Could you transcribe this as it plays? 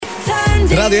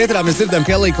Radio ētrā mēs dzirdam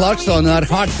Kelly Clarksonu ar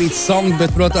Heartbeat song,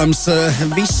 bet, protams,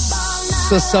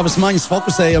 visas savas maņas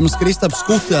fokusējam uz Kristapu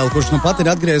Skuteli, kurš nu pat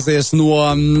ir atgriezies no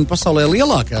pasaulē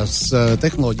lielākās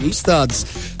tehnoloģiju izstādes.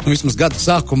 Nu, vismaz gada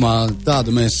sākumā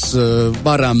tādu mēs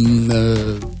varam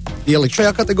ielikt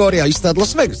šajā kategorijā izstādi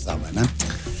Lasvegasā, vai ne?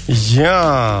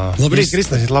 Jā. Labrīt,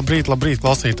 Kristap. Labrīt,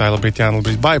 klausītāji, labrīt, Jāni,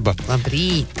 labrīt, Baiba.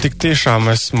 Labrīt. Tik tiešām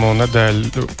esmu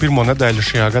pirmo nedēļu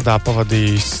šajā gadā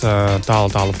pavadījis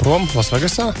tālu prom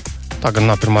Lasvegasā. Tā gan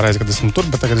nav pirmā reize, kad esmu tur,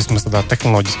 bet tagad esmu tādā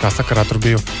tehnoloģiskā sakarā tur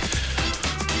biju.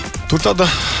 Tur tāda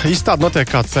izstāde notiek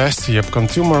kā CES, jeb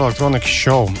Consumer Electronics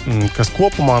Show, kas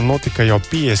kopumā notika jau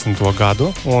 50.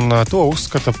 gadu, un to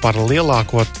uzskata par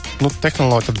lielāko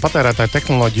patērētāju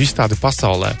tehnoloģiju izstādi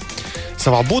pasaulē.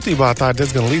 Savā būtībā tā ir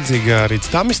diezgan līdzīga arī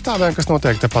citām izstādēm, kas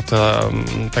notiek tepat,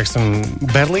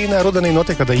 Berlīnē rudenī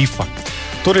notiek kāda IFA.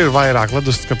 Tur ir vairāk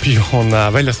leduskapju un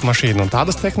veļas mašīnu un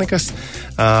tādas tehnikas.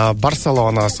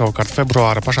 Barcelonā savukārt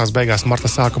februāra pašās beigās marta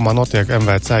sākumā notiek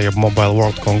MVC, jeb Mobile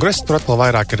World Congress. Tur atkal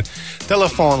vairāk ir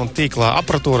telefonu, tīkla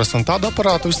aparatūras un tādu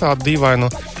aparātu visādi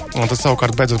dīvainu. Un tad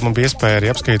savukārt beidzot man bija iespēja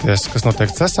arī apskatīties, kas notiek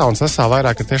CESā, un CESā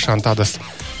vairāk ir tiešām tādas,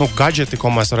 gadžeti,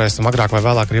 ko mēs varēsim agrāk vai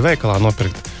vēlāk arī veikalā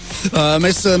nopirkt.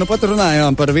 Mēs nu pat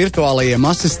runājām par virtuālajiem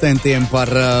asistentiem,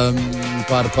 par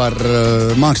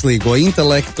mākslīgo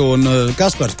intelektu, un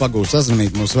Kaspars pagūs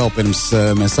sazvanīt mūs vēl pirms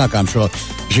mēs sākām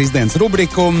šīs dienas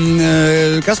rubriku.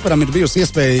 Kasparam ir bijusi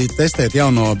iespēja testēt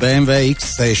jauno BMW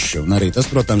X6, un arī tas,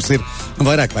 protams, ir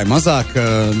vairāk vai mazāk,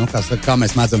 kā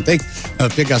mēs mēdzam teikt,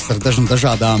 piegāsts ar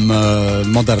dažādām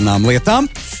modernām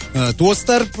lietām,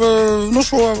 tostarp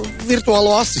šo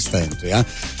virtuālo asistentu, ja.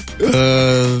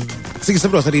 Cik es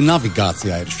saprotu, arī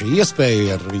navigācijā ir šī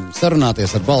iespēja ar viņu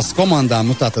sarunāties ar balss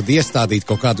komandām, tā tad iestādīt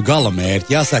kaut kādu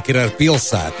galamērķi. Jāsāk ir ar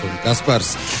pilsētu. Un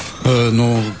Kaspars,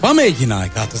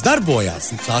 pamēģināja, kā tas darbojās.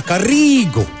 Sāk ar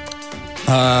Rīgu.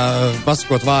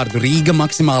 Pasakot vārdu Rīga,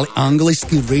 maksimāli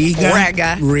angliski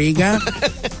Rīga.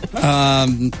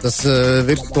 Tas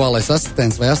virtuālais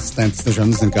asistents vai asistents,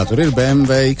 tiešām nezinu, kā tur ir,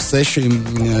 BMW X6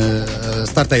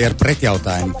 startēja ar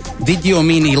pretjautājumu. Did you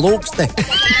mean lūkste?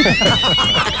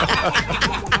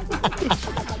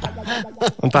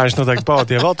 Un tā viņš noteikti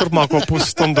pavadīja vēl turpmāko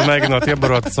pusstundu, mēģinot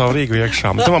iebarot savu Rīgu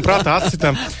iekšā. Tu man prātā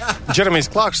atcitam,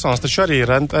 Džeremijs Klārksons taču arī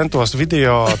ir entos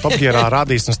video Topgierā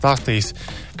rādījis un stāstījis,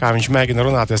 kā viņš mēģina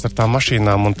runāties ar tām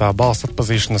mašīnām un tā balss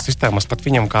atpazīšanas sistēmas pat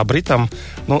viņam kā Britam,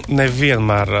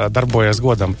 nevienmēr darbojas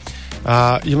godam.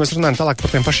 Ja mēs runājam tālāk par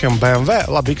tiem pašiem BMW,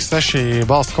 labi, X6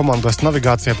 balsts komandos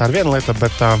navigācijā tā ir viena lieta,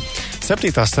 bet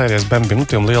 7. sērijas BMW,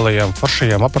 tiem lielajiem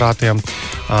foršajiem aparātiem,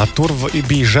 tur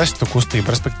bija žestu kustība,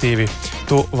 respektīvi,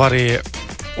 tu vari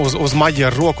uz maģi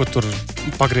ar roku tur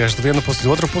pagriežt vienu pusi,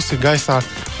 otru pusi gaisā,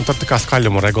 un tad tā kā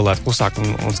skaļumu regulēt klusāk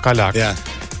un skaļāk. Jā.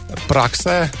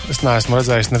 Praksē es neesmu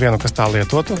redzējis nevienu, kas tā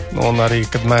lietotu, un arī,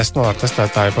 kad mēs ar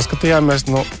testētāju paskatījāmies,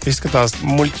 izskatās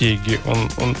muļķīgi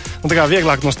un tā kā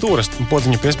vieglāk no stūras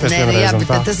podziņu piespiest vienreiz. Jā,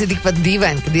 bet tas ir tikpat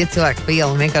dīvaini, kad cilvēki pa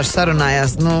ielu vienkārši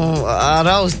sarunājās, ar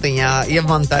austiņā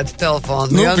iemontētu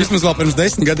telefonu. Vismaz vēl pirms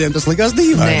 10 gadiem tas likās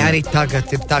dīvaini. Nē, arī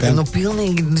tagad ir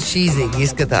pilnīgi šīzīgi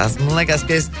izskatās. Man liekas,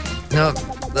 ka es,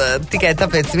 tikai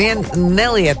tāpēc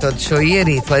nelietot šo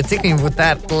ierīci, lai cik viņi būtu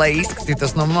ērti, lai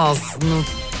izskatītos no malas,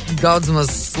 daudz maz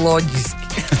loģiski.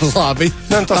 Labi.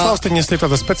 Tās austiņas ir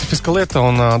tāda specifiska lieta,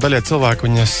 un daļai cilvēku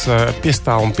viņas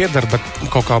piestāv un piedara, bet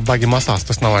kaut kā baigi masās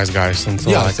tas nav aizgājis.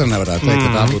 Jā, es nevarētu teikt,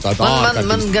 ka tā būtu tāda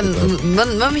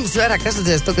Man viņas vairāk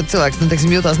asociēs to, ka cilvēks,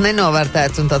 jūtās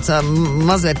nenovērtēts un tāds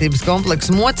mazvērtības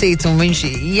komplekss mocīts, un viņš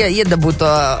iedabū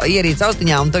to ierīci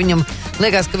austiņā, un tad viņam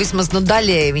liekas, ka vismaz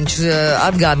daļēji viņš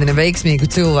atgādina veiksmīgu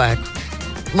cilvēku.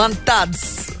 Man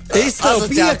tāds es tev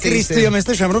piekrīstu, ja mēs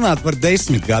tiešām runātu par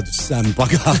 10 gadus senu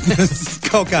pagātni.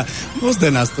 Kaut kā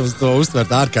mūsdienās to uztvert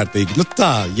ārkārtīgi.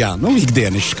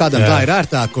 Ikdienišķi. Kādam tā ir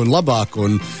ērtāk un labāk,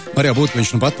 un var jau būt,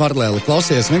 viņš pat paralēli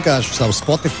klausies vienkārši savu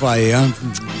Spotify,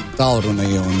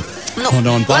 tālrunī un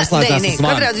pārslēdzās uz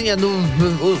vārdu. Katrā ziņā,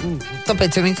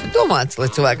 tāpēc jau viņš ir domāts,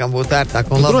 lai cilvēkam būtu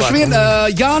ērtāk un labāk. Droši vien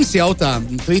Jānis jautā,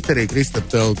 Twitterī, Kristap,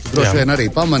 tev droši vien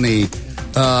arī pamanīja,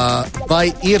 vai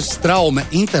ir straume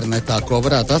internetā, ko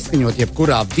varētu atskaņot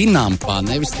jebkurā vinampā,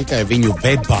 nevis tikai viņu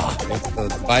webā.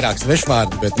 Vairāk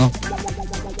svešvārdi, bet,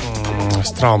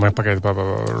 Straume, pagaidi.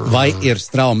 Vai ir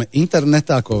straume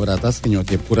internetā, ko varētu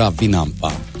atskaņot jebkurā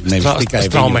vinampā, nevis tikai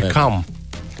straume viņu kam?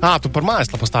 Tu par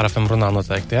mājaslapu Star FM runā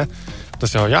noteikti, ja?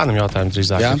 Tas jau Jānim jautājums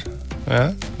drīzāk ir.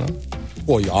 Jā?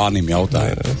 Ko Jānim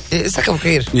jautāja? Sakam, ka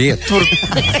ir. Iet. Tur.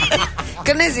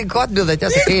 Ka nezinu, ko atbildēt,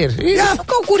 jāsaka, ir. Jā,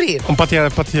 kaut kur ir. Un pat ja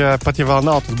vēl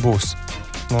nav, tad būs.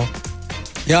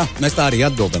 Jā, mēs tā arī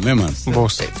atbildam vienmēr.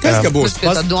 Būs. Kas ka būs? Mēs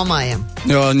pie tā domājam.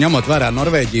 Jo ņemot vērā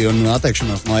Norvēģiju un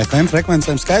atteikšanos no FM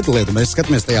frekvencēm skaidra lieta. Mēs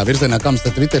skatāmies tajā virzienā, kā mums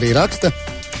te Twitterī raksta.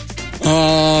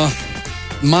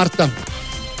 Marta,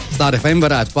 Star FM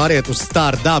varētu pāriet uz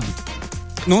Star Dub.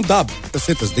 Nu, Dub, tas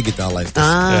ir tas digitālais.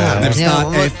 Nevis Star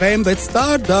FM, bet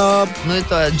Star Dub. Nu,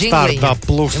 to džingliņu. Star Dub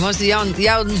plus. Ja mums ir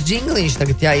jauns džingliņš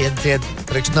tagad jāiedzied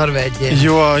priekš Norvēģiem.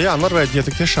 Jo, jā, Norvēģija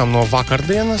tik tiešām no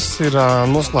vakardienas ir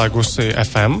noslēgusi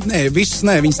FM. Nē, viss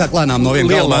nē, viņi sāk lēnām no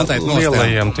viena gala montēt nost.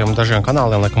 Lielajiem tiem dažiem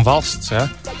kanāliem, laikam valsts, jā.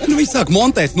 Nu, viņi sāk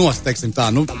montēt nost, teiksim tā,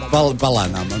 nu,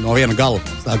 palēnām no viena gala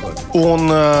sākot. Un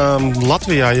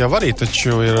Latvijā jau arī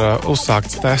taču ir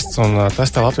uzsākts tests un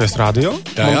testē Latvijas radio.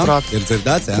 Jā, ir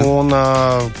dzirdēts, jā. Un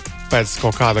pēc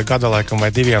kaut kāda gada laikam vai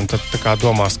diviem tad tā kā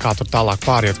domās, kā tur tālāk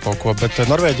pāriet kaut ko. Bet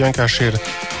Norvēģija vienkārši ir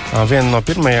viena no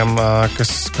pirmajiem,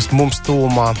 kas mums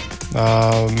tūmā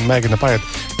mēģina pāriet.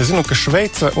 Es zinu, ka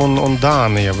Šveice un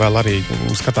Dānija vēl arī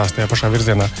skatās tajā pašā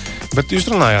virzienā. Bet jūs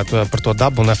runājāt par to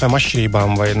dabu un FM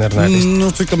atšķirībām vai nerunājat?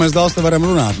 Nu, cik mēs daudz te varam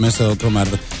runāt, mēs jau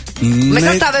tomēr... Mēs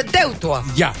atstāvēt tev to.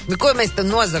 Jā. Ko mēs tam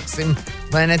nozaksim,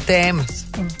 vai ne tēmas?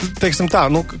 Teiksim tā,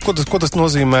 nu, ko tas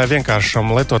nozīmē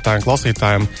vienkāršam lietotājiem,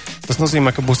 klausītājiem? Tas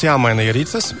nozīmē, ka būs jāmaina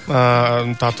ierīces,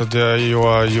 tātad, jo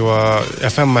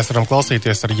FM mēs varam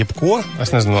klausīties ar jebko,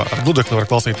 es nezinu, ar dudekli var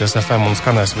klausīties FM un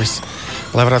skanēs viss.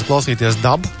 Lai varētu klausīties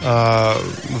dab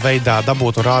veidā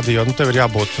dabūtu radio, nu, tev ir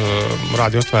jābūt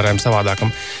radio uztvērējiem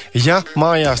savādākam. Ja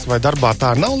mājās vai darbā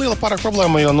tā nav liela pārāk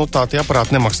problēma, jo, nu, tā tie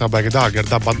aparāti nemaksā baigi dārgi ar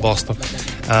dabu atbalstu,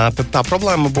 tad tā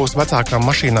problēma būs vecākām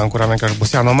mašīnām, kurām vienkārši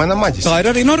būs jānomaina maģis. Tā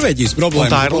ir arī Norvēģijas problēma.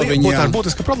 Un tā ir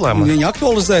būtiska problēma. Viņi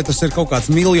aktualizē, tas ir kaut kāds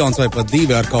 1 miljons vai pat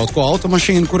 2 ar kaut ko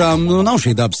automašīnu, kurām nav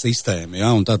šī dabas sistēma.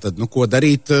 Ja? Un tātad, nu, ko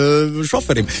darīt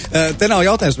šoferim? Te nav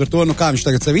jautājums par to, nu, kā viņš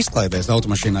tagad sev izklaidēs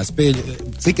automašīnā.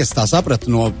 Cik es tā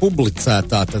sapratu no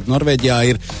publicētā, tad Norvēģijā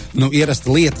ir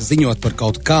ierasta lieta ziņot par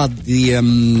kaut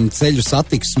kādiem ceļu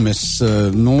satiksmes,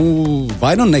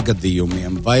 vai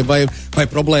negadījumiem, vai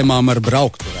problēmām ar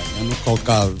braukturēm, ja? Nu, kaut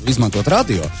kā izmantot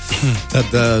radio.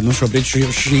 Tad, šobrīd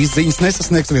šīs ziņas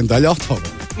nesasniegs viena daļa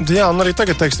automobiļu. Jā, un arī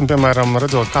tagad, teiksim, piemēram,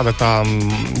 redzot, kāda tā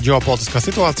ģeopolitiskā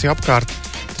situācija apkārt,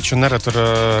 taču nereti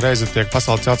reizi tiek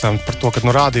pasaules jautājums par to,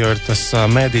 ka radio ir tas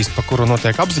mēdījis, pa kuru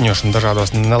notiek apziņošana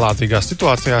dažādos nelādzīgās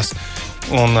situācijās.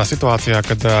 Un situācijā,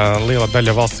 kad liela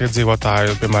daļa valsts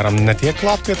iedzīvotāju, piemēram, netiek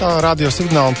klāt pie tā radio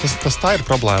signāla, tas tā ir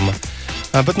problēma.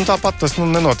 Bet tāpat tas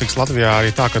nenotiks Latvijā arī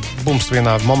tā, ka bums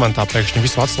vienā momentā pēkšņi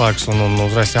visu atslēgas un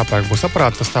uzreiz jāpērk būs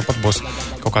aparāti. Tas tāpat būs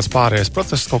kaut kāds pārējais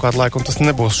process kaut kādu laiku, un tas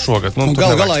nebūs šogad.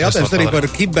 Galā jautājums arī par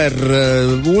kiber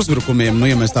uzbrukumiem.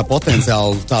 Ja mēs tā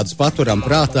potenciāli tādus paturam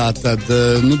prātā, tad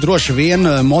droši vien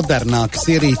modernākas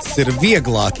ierīces ir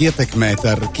vieglāk ietekmēt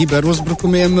ar kiber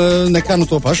uzbrukumiem nekā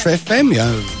to pašu FM, ja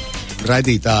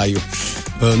raidītāju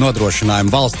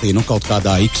nodrošinājumu valstī kaut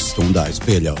kādā X stundā es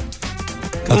pieļauju.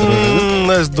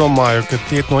 Es domāju, ka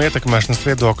no ietekmēšanas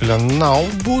viedokļa nav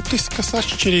būtiskas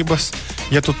atšķirības.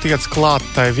 Ja tu tiec klāt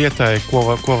tai vietai,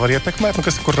 ko var ietekmēt,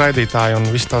 kas ir kur raidītāji un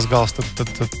viss tās gals,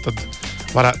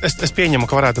 tad es pieņemu,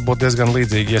 ka varētu būt diezgan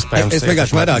līdzīgi iespējams. Es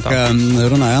vienkārši vairāk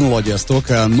runāju analoģijās to,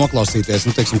 ka noklausīties,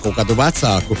 kaut kādu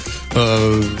vecāku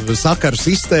sakaru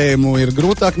sistēmu ir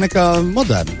grūtāk nekā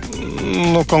modernu.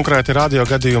 Konkrēti radio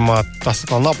gadījumā tas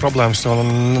vēl nav problēmas,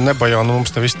 un nebajo,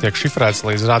 mums te viss tiek šifrēts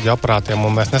līdz radioaparātiem,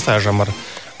 un mēs nesēžam ar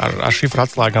šifru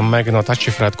atslēgām, mēģinot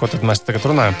atšifrēt, ko tad mēs tagad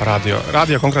runājam par radio.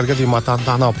 Radio konkrēti gadījumā tā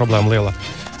nav problēma liela.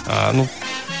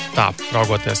 Tā,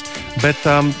 raugoties. Bet,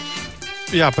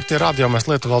 jā, par tie radio mēs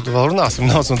lietu vēl runāsim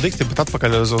daudz un dikti, bet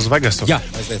atpakaļ uz Vegasu. Jā,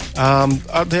 aiziet.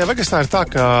 Tajā Vegasā ir tā,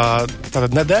 ka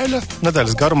tātad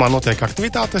nedēļas garumā notiek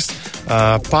aktivitātes.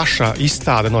 Pašā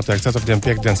izstāde notiek 4.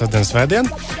 5. 7. svētdien,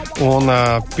 un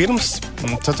pirms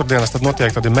 4. tad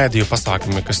notiek tādi mediju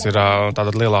pasākumi, kas ir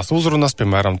tātad lielās uzrunas,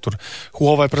 piemēram, tur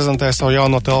Huawei prezentē savu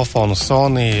jauno telefonu,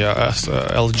 Sony,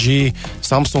 LG,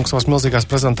 Samsung savas milzīgās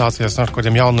prezentācijas ar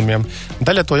kādiem jaunumiem.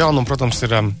 Daļa to jaunumu, protams,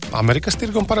 ir Amerikas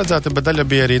tirgum paredzēta, bet daļa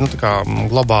bija arī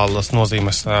globālas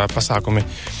nozīmes pasākumi.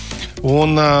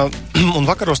 Un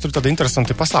vakaros tur tādi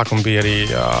interesanti pasākumi bija arī,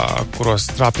 kuros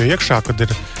trāpīju iekšā, kad ir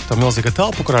tā milzīga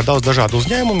telpa, kurā ir daudz dažādu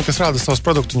uzņēmumu, kas rāda savus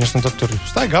produktiņus, un tad tur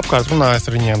staigā apkārt, runājas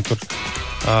ar viņiem tur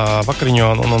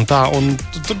vakariņo un tā. Un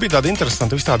tur bija tādi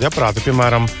interesanti visādi aparāti,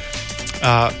 piemēram,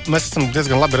 mēs esam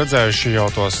diezgan labi redzējuši jau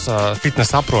tos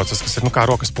fitnesa aproces, kas ir kā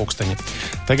rokas pulksteņi.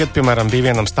 Tagad, piemēram, bija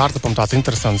vienam startupam tāds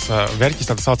interesants verķis,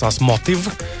 tāds saucās Motiv,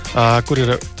 kur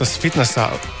ir tas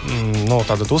fitnesa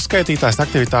tātad uzskaitītājs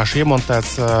aktivitāšu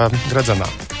iemontēts gredzenā.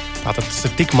 Tātad tas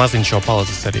ir tik maziņš jau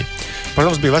palicis arī.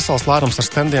 Protams, bija vesels lārums ar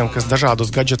standiem, kas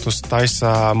dažādus gadžetus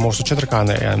taisa mūsu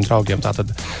četrkānējiem draugiem.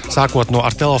 Tātad sākot no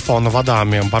ar telefonu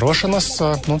vadāmiem barošanas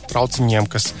trauciņiem,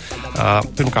 kas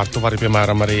pirmkārt tu vari,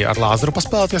 piemēram, arī ar lāzeru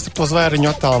paspēlēties ar to zvēriņu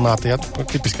attālināti,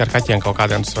 tipiski ar kaķiem kaut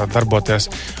kādiem tas var darboties.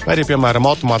 Vai arī,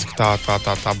 piemēram, automātiski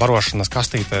tā barošanas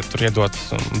kastītē tur iedot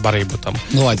barību tam.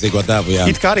 Vajadzīgo devu, jā.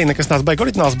 It kā arī nekas tās baigi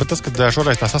oriģināls, bet tas, kad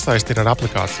šoreiz tā sasaisti ir ar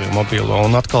aplikāciju mobīlo.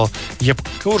 Un atkal,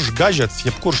 jebkurš gadžets,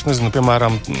 nezinu,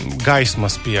 piemēram,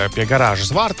 gaismas pie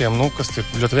garāžas vārtiem, kas ir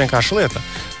ļoti vienkārša lieta.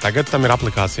 Tagad tam ir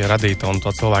aplikācija radīta, un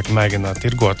to cilvēki mēģina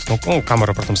tirgot.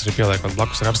 Kamera, protams, arī pieliekot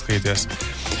blakus, ir apskatīties.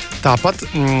 Tāpat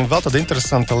vēl tāda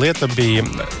interesanta lieta bija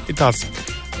tāds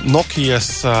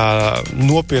Nokijas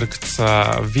nopirkts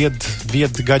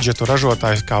vied gadžetu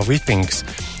ražotājs kā Withings.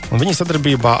 Un viņi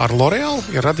sadarbībā ar L'Oreal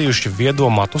ir radījuši viedo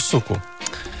matu suku.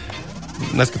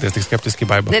 Neskaties tik skeptiski,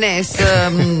 Baiba. Nē, es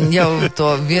jau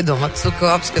to viedo matu suku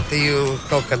apskatīju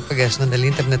kaut kad pagājušajā nedēļā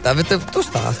internetā, bet tu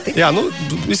stāsti. Jā,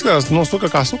 izskatās,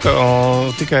 suka kā suka,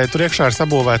 tikai tur iekšā ir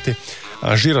sabūvēti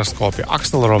žiroskopi,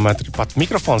 akcelerometri, pat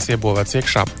mikrofons iebūvēts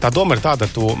iekšā. Tā doma ir tāda,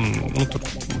 tu tur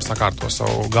sakārto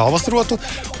savu galvasrotu,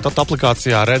 un tad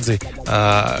aplikācijā redzi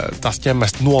tās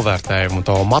ķemmest novērtējumu,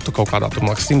 tavu matu kaut kādā, tur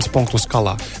 100 punktu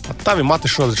skalā. Tavi mati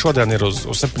šodien ir uz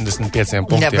 75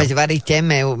 punktiem. Jā, bet arī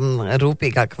ķemmē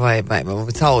rūpīgāk vai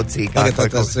caudzīgāk.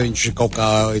 Tagad tas viņš kaut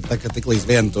kā, tik līdz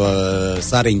vienu to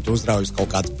sariņu tu uzraujas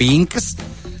kaut kāds pinkas,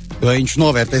 vai viņš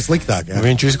novērtē sliktāk, jā?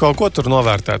 Viņš visu kaut ko tur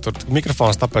novērtē. Tur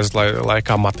mikrofons tāpēc, lai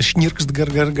kā mati šņirkst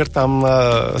gar tām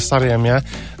sariem, jā.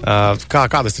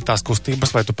 Kādas ir tās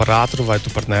kustības, vai tu par ātru, vai tu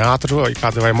par neātru,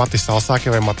 vai mati salsāki,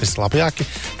 vai mati slapjāki.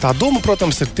 Tā doma,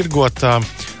 protams, ir tirgot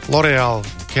L'Oreal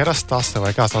kerastase,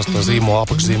 vai kā sauc to zīmolu,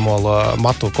 apakšzīmolu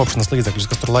matu kopšanas līdzekļus,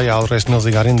 kas tur lejā reiz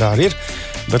milzīgā rindā arī ir.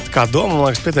 Bet kā doma,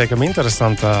 man liekas, pietiekami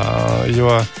interesanta,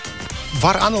 jo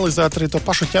var analizēt arī to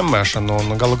pašu ķemmēšanu,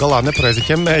 un galu galā nepareizi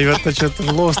ķemmējot, taču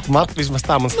tur lūst matu, vismaz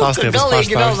tā man stāstīja.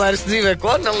 Galīgi nav vairs dzīvē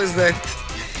ko analizēt,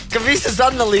 ka visas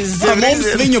analīzes ir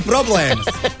mums viņu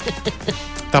problēmas.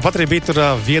 Tāpat arī bija tur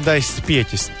viedais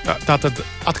spieķis. Tātad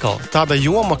atkal tāda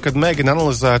joma, kad mēģina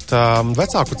analizēt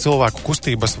vecāku cilvēku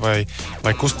kustības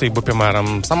vai kustību,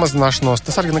 piemēram, samazināšanos.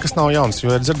 Tas arī nekas nav jauns,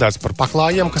 jo ir dzirdēts par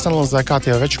paklājiem, kas analizē, kā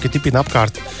tie večuki tipina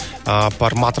apkārt,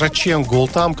 par matračiem,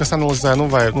 gultām, kas analizē,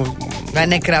 vai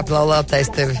nekrāp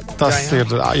laulātais tevi. Tas ir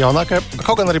jaunākai,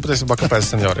 kaut gan arī patiesībā, kāpēc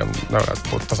senioriem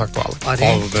nevarētu būt tas aktuāli.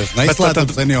 Mēs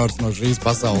neizslēdzam seniors no šīs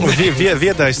pasaules.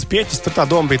 Viedais spieķis, tur tā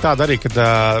doma bija tāda arī, kad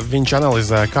viņš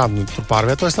analizē, kā tur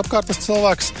pārvietojas apkārt tas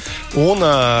cilvēks, un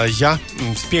ja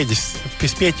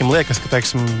spieķim liekas, ka,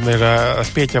 teiksim, ir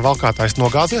spieķa valkātājs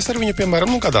nogāzies ar viņu,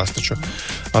 piemēram, gadās taču,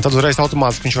 tad uzreiz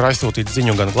automātiski viņš var aizsūtīt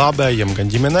ziņu gan glābējiem, gan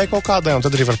ģimenei kaut kādai, un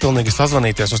tad arī var pilnīgi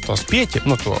sazvanīties uz to spieķi,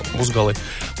 to uzgali,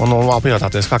 un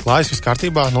pajautāties, kā klājas, viss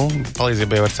kārtībā,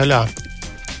 palīdzība jau ir ceļā.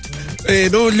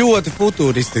 Ļoti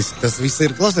futuristiski tas viss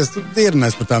ir. Klausies, tu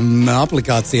dierinies par tām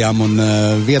aplikācijām un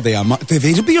viedajām. Tev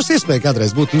ir bijusi iespēja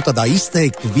kādreiz būt tādā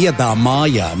izteikti viedā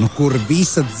mājā, kur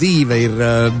visa dzīve ir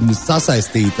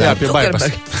sasaistīta. Jā, pie Baibas.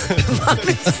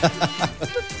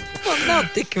 Man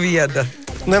nav tik vieda.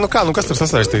 Nē, kas tur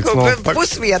sasaistīts?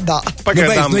 Pusviedā.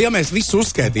 Pagaidām. Ja mēs visu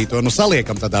uzskaitītu un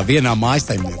saliekam tādā vienā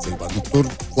mājsaimniecībā, tur,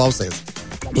 klausies,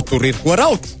 tur ir ko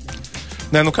raut.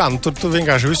 Nē, tu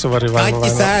vienkārši visu vari Kaķi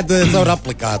sēd caur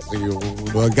aplikāciju,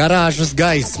 garāžas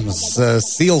gaismas,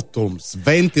 siltums,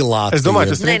 ventilācija. Es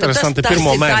domāju, tas ir interesanti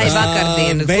pirmo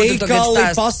mēnesi. Veikali,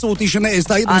 pasūtīšana, es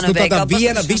tā iedomājos, tādā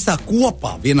viena visā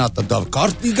kopā, vienā tādā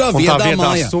kārtīgā viedā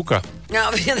mājā. Suka. Jā,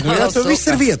 tur viss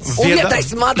ir vietas. Un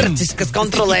vietais madracis, kas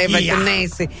kontrolē, vai tu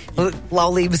neesi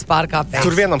laulības pārkāpējs.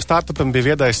 Tur vienam startupam bija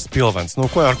viedais spilvens. Ar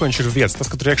ko viņš ir vietas?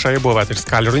 Tas, ka tur iekšā iebūvēti ir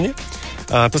skaļruņi.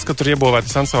 Tas, ka tur iebūvēti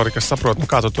sensori, kas saprot,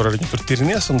 kā tu tur ar viņu tur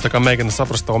tirinies un tā kā mēģina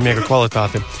saprast tavu miega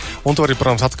kvalitāti. Un tu arī,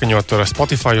 protams, atskaņot tur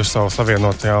Spotify uz savu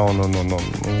savienot, jā,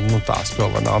 un tā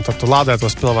spilvenā. Un tad tu lādē to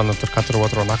spilvenu tur katru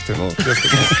otro nakti.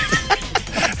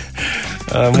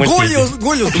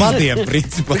 Guļ uz matiem,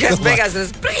 principā. Kas beigās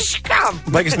ir priškām.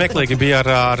 Baigas smieklīgi bija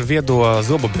ar viedo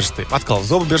zobu birsti. Atkal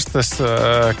zobu birstes,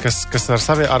 kas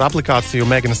ar aplikāciju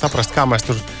mēģina saprast, kā mēs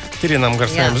tur tirinām gar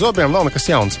saviem zobiem, nav nekas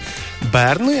jauns.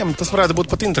 Bērniem tas varētu būt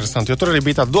pat interesanti, jo tur arī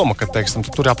bija tāda doma, ka, teiksim,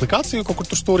 tu tur ir aplikāciju kaut kur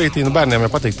tur stūrītī, bērniem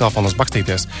jau patīk telefonos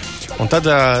bakstīties. Un tad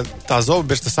tā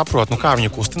zobubirste saprot, kā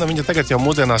viņu kustina. Viņa tagad jau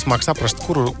mūsdienās māk saprast,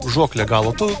 kuru žokļa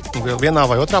galu tu vienā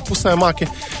vai otrā pusē māki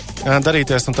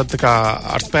darīties, un tad tā kā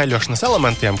ar spēļošanas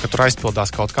elementiem, ka tur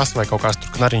aizpildās kaut kas vai kaut kāds tur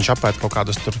knariņš apēt kaut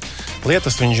kādus tur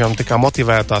lietas, viņam tā kā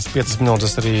motivē tās 5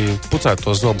 minūtes arī pucēt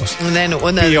tos zobus.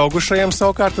 Pieaugušajiem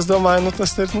savukārt, es domāju,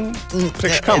 tas ir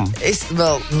priekš kam? Es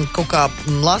vēl kaut kā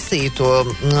lasīju to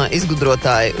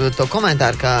izgudrotāju, to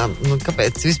komentāru,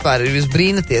 kāpēc vispār jūs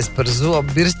brīnaties par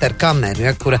zobu birsti ar kameru,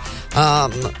 ja, kura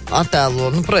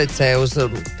attēlo, projicē uz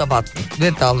tavā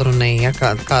vietālrunī, ja,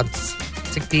 kāds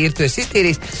cik tīri tu esi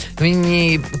iztīrījis.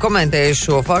 Viņi komentēja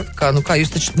šo faktu, kā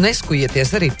jūs taču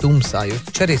neskujieties arī tumsā, jūs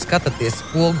taču arī skatāties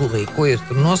spogulī, ko jūs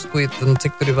tur noskujat un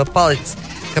cik tur ir vēl palicis.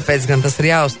 Kāpēc gan tas ir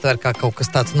jāuztver kā kaut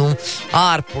kas tāds,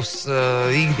 ārpus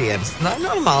ikdienas.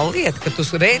 Normāla lieta, ka tu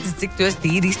redzi, cik tu esi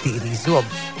tīri iztīrījis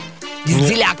zobus.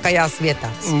 Visdziļākajās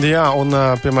vietās. Jā, un,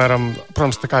 piemēram,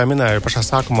 protams, tā kā jau minēju pašā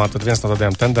sākumā, tad viens no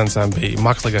tādiem tendencēm bija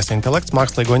mākslīgais intelekts.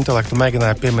 Mākslīgo intelektu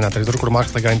mēģināja pieminēt arī tur, kur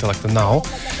mākslīgā intelekta nav.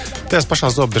 Tajās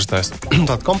pašās zobbirstēs.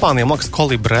 Tāda kompānija, mākslas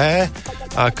Kolibrē,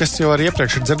 kas jau arī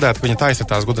iepriekš ir dzirdēta, ka viņa taisa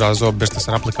tās gudrās zobbirstes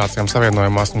ar aplikācijām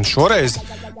savienojumās. Un šoreiz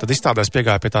tad izstādēs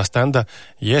piegāja pie tā stenda,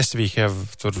 yes, we have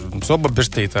tur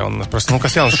zobabirstīte, un prasu,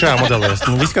 kas jauns šajā modelī.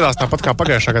 Izskatās tāpat kā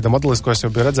pagājušā gada modelis, ko es jau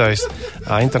biju redzējis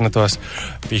internetos.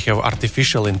 We have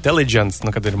artificial intelligence,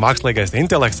 kad ir mākslīgais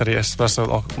intelekts, arī es prasu,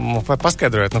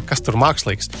 paskaidrojiet, kas tur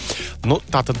mākslīgs.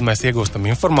 Tā tad mēs iegūstam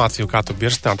informāciju, kā tu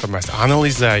birstē, un tad mēs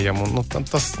analizējam, un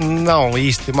tas nav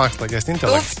īsti mākslīgais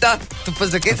intelekts. Tufta! Tu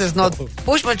pasaki, tas no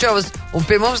Pušmačovas, un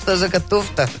pie mums tā saka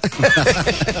tufta.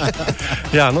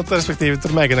 Jā, respektīvi,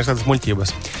 tur mēģina tādas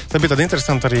muļķības. Tā bija tāda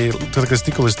interesanta arī, tad, kad es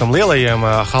tiku līdz tam lielajiem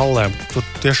hallēm, tur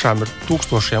tiešām ir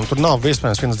tūkstošiem, tur nav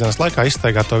iespējams vienas dienas laikā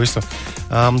izsteigāt to visu.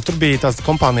 Tur bija tāda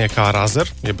kompānija kā Razer,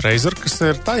 kas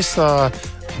ir taisa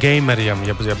gameriem,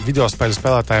 jeb video spēļu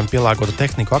spēlētājiem pielāgotu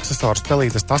tehniku, aksesuārus,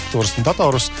 spēlītes, tastatūras un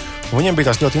datorus. Un viņiem bija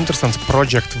tās ļoti interesants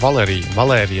Project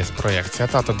Valērijas projekts. Ja?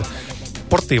 Tātad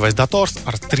portatīvais dators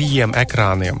ar 3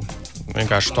 ekrāniem.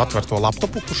 Vienkārši tu atver to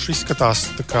laptopu, kurš izskatās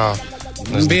tā kā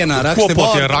vienā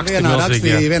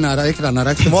ekrānā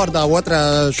raksti Wordā, otrā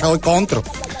šauj kontru.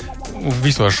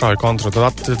 Visos šauj kontru.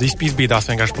 Tad izbīdās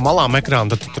vienkārši pa malām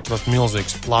ekrānu, tad tur tas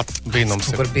milzīgs plats brīnums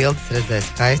ir. Kur bildes redzēja,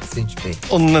 skaists viņš bija.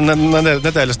 Un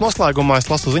nedēļas noslēgumā es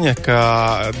lasu ziņa, ka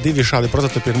 2 šādi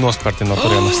prototipi ir nosperti no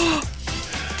turienes.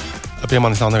 Pie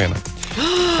manis nav neviena.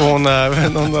 Un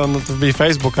bija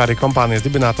Facebookā arī kompānijas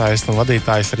dibinātājs un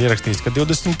vadītājs ir ierakstījis, ka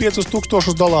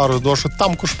 $25,000 došu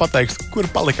tam, kurš pateiks, kur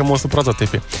palika mūsu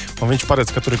prototipi. Un viņš paredz,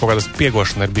 ka tur ir kaut kāda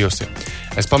spiegošana ir bijusi.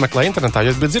 Es pameklēju internetā,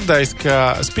 jo es biju dzirdējis, ka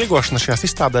spiegošana šajās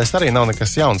izstādēs arī nav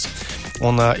nekas jauns.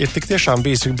 Un ir tik tiešām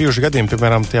bijuši gadījumi,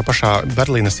 piemēram, tie pašā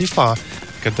Berlīnes IFA,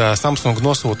 kad Samsung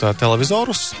nosūta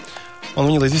televizorus, un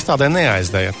viņi līdz izstādē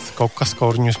neaizdēja. Kaut kas,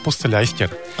 ko viņus pusceļā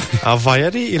izķer. Vai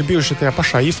arī ir bijuši tajā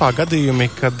pašā IFA gadījumi,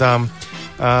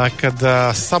 kad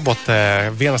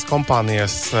sabotē vienas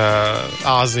kompānijas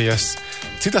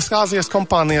citas Āzijas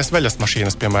kompānijas veļas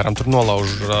mašīnas, piemēram, tur nolauž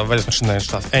veļas mašīnai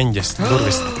tās eņģes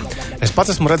durvis. Es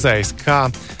pats esmu redzējis,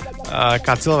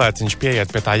 kā cilvēciņš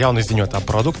pieiet pie tā jauna izziņotā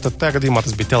produkta, tad tajā gadījumā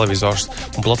tas bija televizors,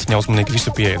 un blociņā uzmanīgi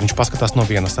visu pieiet. Viņš paskatās no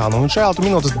vienas sāla, un viņš reāli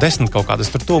minūtes 10 kaut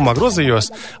kādas tur tuvumā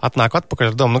grozījos, atnāku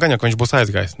atpakaļ ar domu, gan jau, ka viņš būs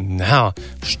aizgājis. Nē,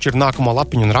 šķir nākamo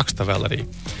lapiņu un raksta vēl arī.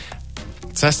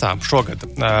 CESā šogad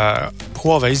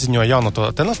Huawei izziņoja jauno to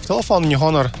telefonu, viņu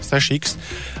Honor 6X.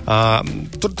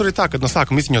 Tur ir tā, ka no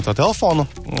sākuma izziņo to telefonu,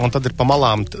 un tad ir pa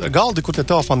malām galdi, kur tie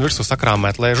telefoni virsū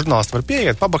sakrāmēt, lai žurnālisti var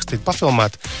pieiet, pabakstīt,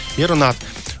 pafilmēt, ierunāt.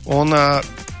 Un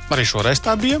arī šoreiz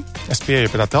tā bija. Es pieeju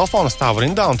pie tā telefona, stāvu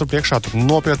rindā, un tur priekšā tur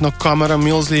nopietna kamera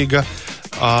milzīga.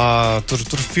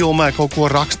 Tur filmē kaut ko,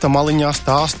 raksta maliņā,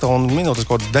 stāsta, un minūtes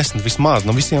kaut kādas 10 vismaz,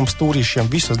 no visiem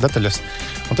stūrīšiem, visas detaļas.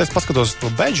 Un tad es paskatos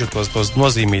to bedžu, tos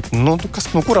nozīmīt, no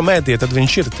kura mēdīja tad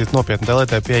viņš ir nopietni tā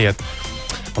lietē pieiet.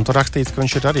 Un tur rakstīts, ka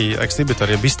viņš ir arī exhibitor,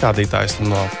 jeb izstādītājs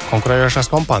no konkurējošās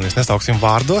kompānijas. Nesauksim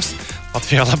vārdos,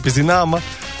 Latvijā labi zināma.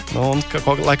 Un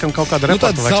laikam kaut kāda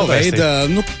reporta vajag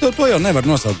savaistīt. To jau nevar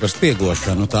nosaukt par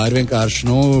spiegošanu. Tā ir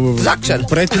vienkārši, zakšana.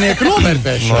 Pretinieku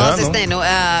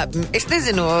novērtēšana. Es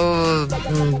nezinu,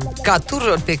 kā tur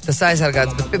tiek tas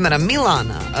aizsargāts, bet, piemēram,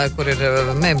 Milānā, kur ir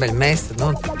mēbeļu mese,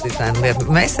 dizaina lietu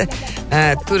mese,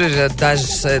 tur ir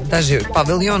daži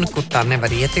paviljoni, kur tā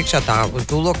nevar iet iekšā, tā uz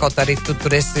dullo, kaut arī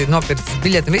tur esi nopircis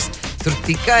biļeti, viss, tur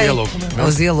tikai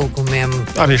uz ielūkumiem.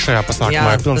 Arī šajā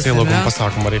pasākumā ir pilns ielūkuma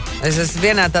pasākuma arī. Es esmu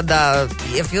vienā tādā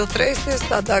iefiltrējusies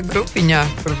tādā grupiņā,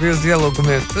 kur bija uz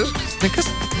ielūkumiem. Tur nekas,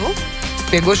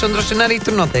 spiegošana droši vien arī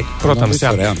tur notiek. Protams,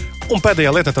 jā. Un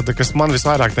pēdējā lieta, tad, kas man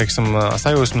visvairāk,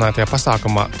 sajūsmināja tajā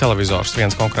pasākumā, televizors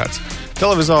viens konkrēts.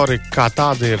 Televizori kā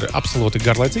tādi ir absolūti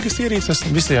garlaicīgas ierīces.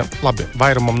 Visiem labi,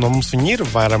 vairumam no mums viņi ir,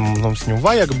 vairumam no mums viņu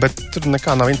vajag, bet tur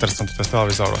nekā nav interesanti tas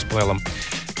televizoros palielam.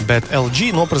 bet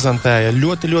LG noprezentēja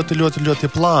ļoti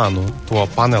plānu to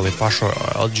paneli pašu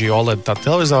LG OLED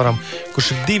televizoram,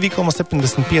 kurš ir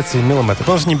 2,75 mm.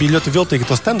 Protams, viņi bija ļoti viltīgi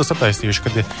to stendu sataisījuši,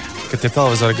 kad tie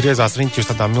televizori griezās riņķi uz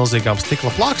tādām milzīgām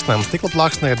stikla plāksnēm. Stikla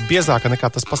plāksnē ir biezāka nekā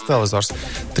tas pats televizors.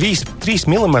 3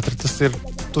 mm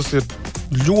tas ir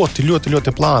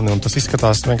ļoti plāni, un tas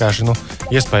izskatās vienkārši,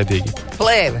 iespaidīgi.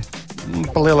 Plēve.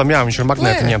 Pa lielam, jā, viņš ir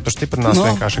magnētiņiem, tur stiprinās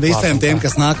vienkārši. Visiem tiem,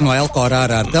 kas nāk no Elkora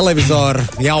ārā ar televizoru,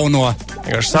 jauno.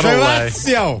 Sarulēja.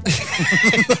 Jau.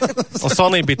 Un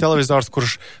Sony bija televizors,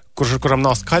 kuram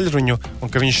nav skaļruņu,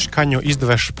 un ka viņš skaņu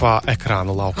izdeveš pa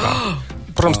ekrānu laukā.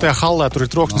 Protams, tajā hallē tur ir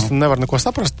troksnis, un nevar neko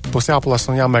saprast. Būs jāpalas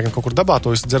un jāmēģina kaut kur dabā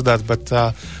to visu dzirdēt, bet,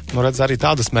 redz, arī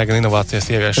tādas mēģina inovācijas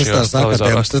ievieš šajos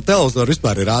televizoros. Televizori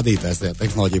vispār ir rādītājs tajā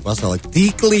tehnoloģiju pasaulē.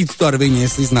 Tik līdz to ar viņi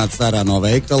iznāca ārā no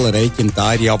veikala rēķina, tā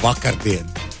ir jau vakardiena.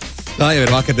 Tā jau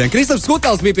ir vakardiena. Kristaps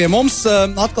Skutals bija pie mums.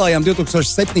 Atklājām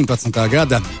 2017.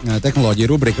 gada tehnoloģiju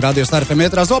rubriku Radio Star FM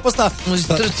ētrā Zoopastā.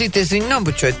 Tur cities viņu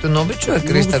nobučoja. Tu nobučoji,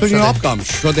 Kristaps? Viņu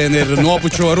apkamš. Šodien ir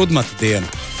nobučo rudmata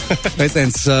diena.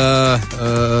 Veiciens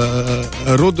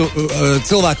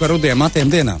cilvēku ar rudiem matiem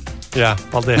dienām. Jā,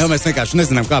 paldies. Mēs vienkārši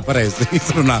nezinām, kā pareizi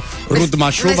izrunā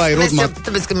rudmašu vai rudmatu.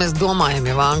 Tāpēc, ka mēs domājam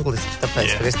jau angliski,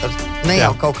 tāpēc, Kristaps, ne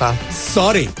jau kaut kā.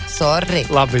 Sorry. Sorry.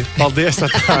 Labi, paldies.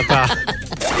 Tā.